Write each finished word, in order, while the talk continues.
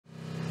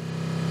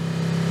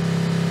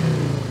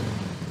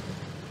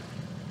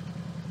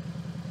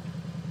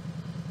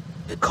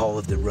The call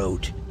of the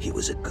road, he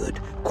was a good,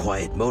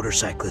 quiet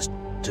motorcyclist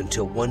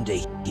until one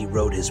day he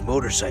rode his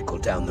motorcycle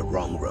down the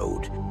wrong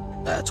road.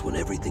 That's when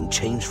everything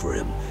changed for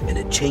him, and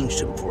it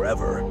changed him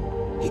forever.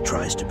 He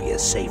tries to be a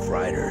safe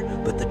rider,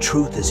 but the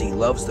truth is he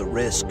loves the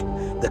risk,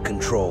 the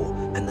control,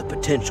 and the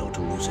potential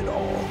to lose it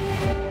all.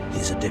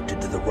 He's addicted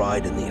to the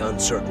ride and the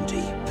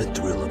uncertainty. The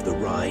thrill of the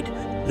ride,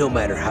 no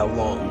matter how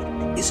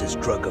long, is his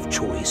drug of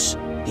choice.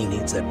 He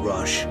needs that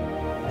rush.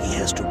 He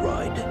has to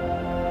ride.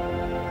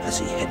 As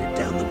he headed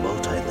down the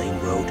multi-lane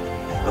road,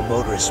 a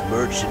motorist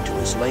merged into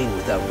his lane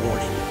without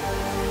warning,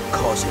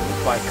 causing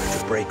the biker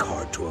to brake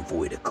hard to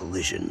avoid a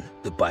collision.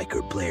 The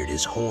biker blared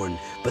his horn,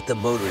 but the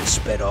motorist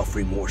sped off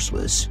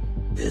remorseless.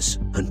 This,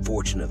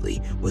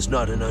 unfortunately, was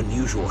not an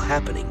unusual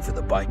happening for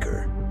the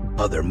biker.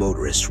 Other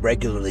motorists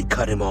regularly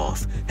cut him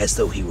off as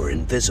though he were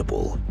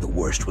invisible. The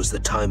worst was the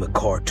time a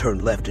car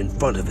turned left in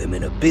front of him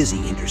in a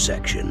busy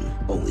intersection.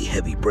 Only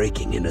heavy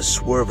braking and a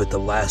swerve at the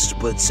last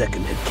split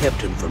second had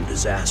kept him from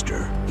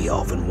disaster. He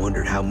often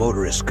wondered how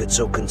motorists could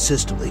so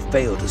consistently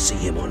fail to see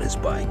him on his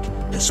bike.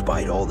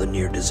 Despite all the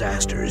near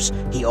disasters,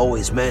 he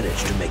always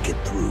managed to make it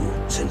through.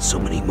 Since so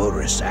many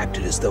motorists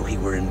acted as though he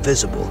were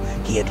invisible,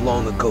 he had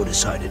long ago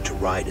decided to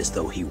ride as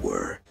though he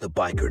were. The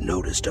biker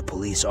noticed a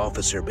police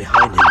officer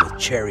behind him with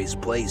cherries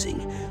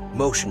blazing,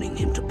 motioning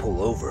him to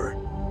pull over.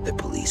 The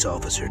police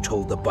officer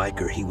told the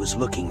biker he was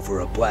looking for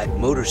a black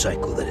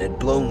motorcycle that had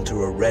blown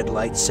through a red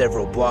light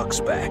several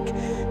blocks back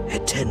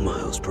at 10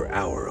 miles per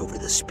hour over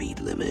the speed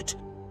limit.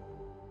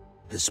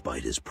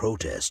 Despite his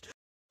protest,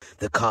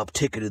 the cop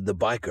ticketed the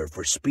biker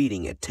for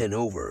speeding at 10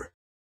 over.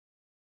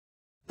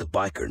 The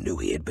biker knew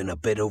he had been a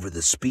bit over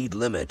the speed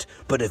limit,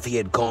 but if he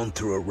had gone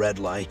through a red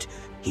light,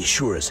 he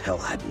sure as hell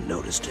hadn't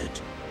noticed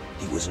it.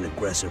 He was an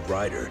aggressive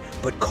rider,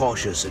 but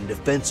cautious and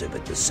defensive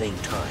at the same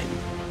time.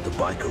 The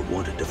biker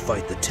wanted to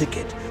fight the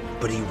ticket,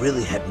 but he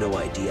really had no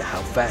idea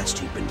how fast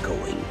he'd been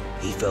going.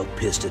 He felt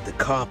pissed at the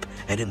cop,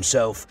 at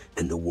himself,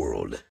 and the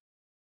world.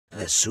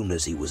 As soon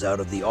as he was out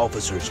of the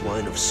officer's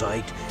line of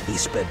sight, he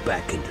sped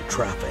back into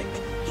traffic.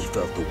 He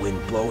felt the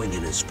wind blowing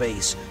in his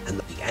face, and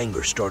the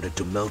anger started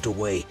to melt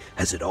away,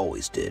 as it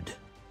always did.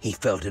 He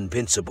felt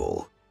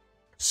invincible.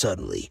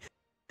 Suddenly,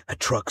 a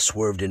truck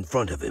swerved in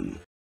front of him.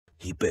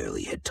 He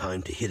barely had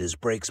time to hit his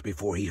brakes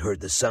before he heard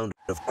the sound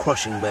of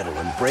crushing metal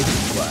and breaking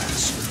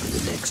glass.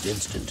 The next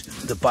instant,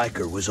 the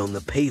biker was on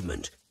the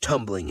pavement,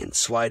 tumbling and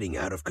sliding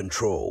out of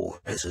control.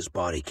 As his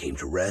body came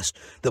to rest,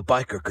 the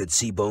biker could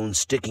see bones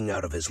sticking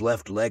out of his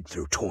left leg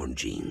through torn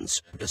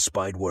jeans.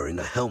 Despite wearing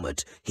a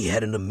helmet, he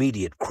had an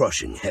immediate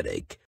crushing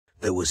headache.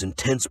 There was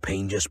intense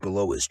pain just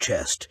below his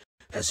chest.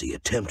 As he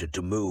attempted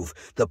to move,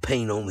 the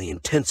pain only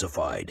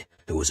intensified.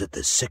 It was at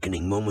this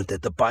sickening moment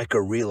that the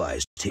biker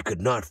realized he could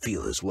not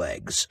feel his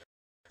legs.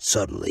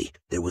 Suddenly,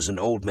 there was an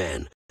old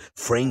man,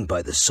 framed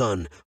by the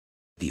sun.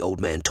 The old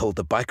man told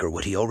the biker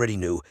what he already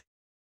knew.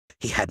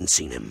 He hadn't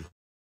seen him.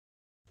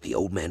 The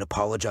old man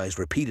apologized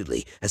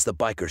repeatedly as the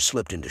biker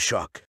slipped into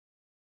shock.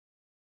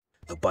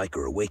 The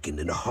biker awakened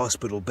in a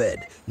hospital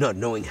bed, not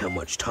knowing how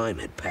much time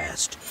had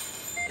passed.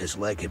 His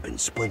leg had been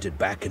splinted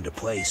back into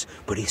place,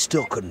 but he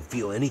still couldn't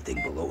feel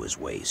anything below his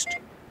waist.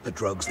 The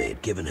drugs they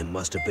had given him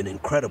must have been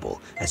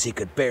incredible, as he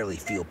could barely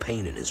feel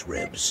pain in his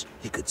ribs.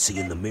 He could see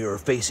in the mirror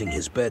facing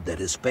his bed that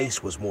his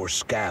face was more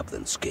scab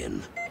than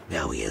skin.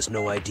 Now he has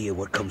no idea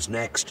what comes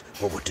next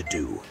or what to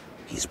do.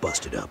 He's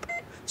busted up,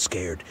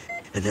 scared,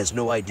 and has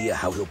no idea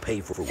how he'll pay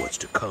for what's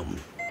to come.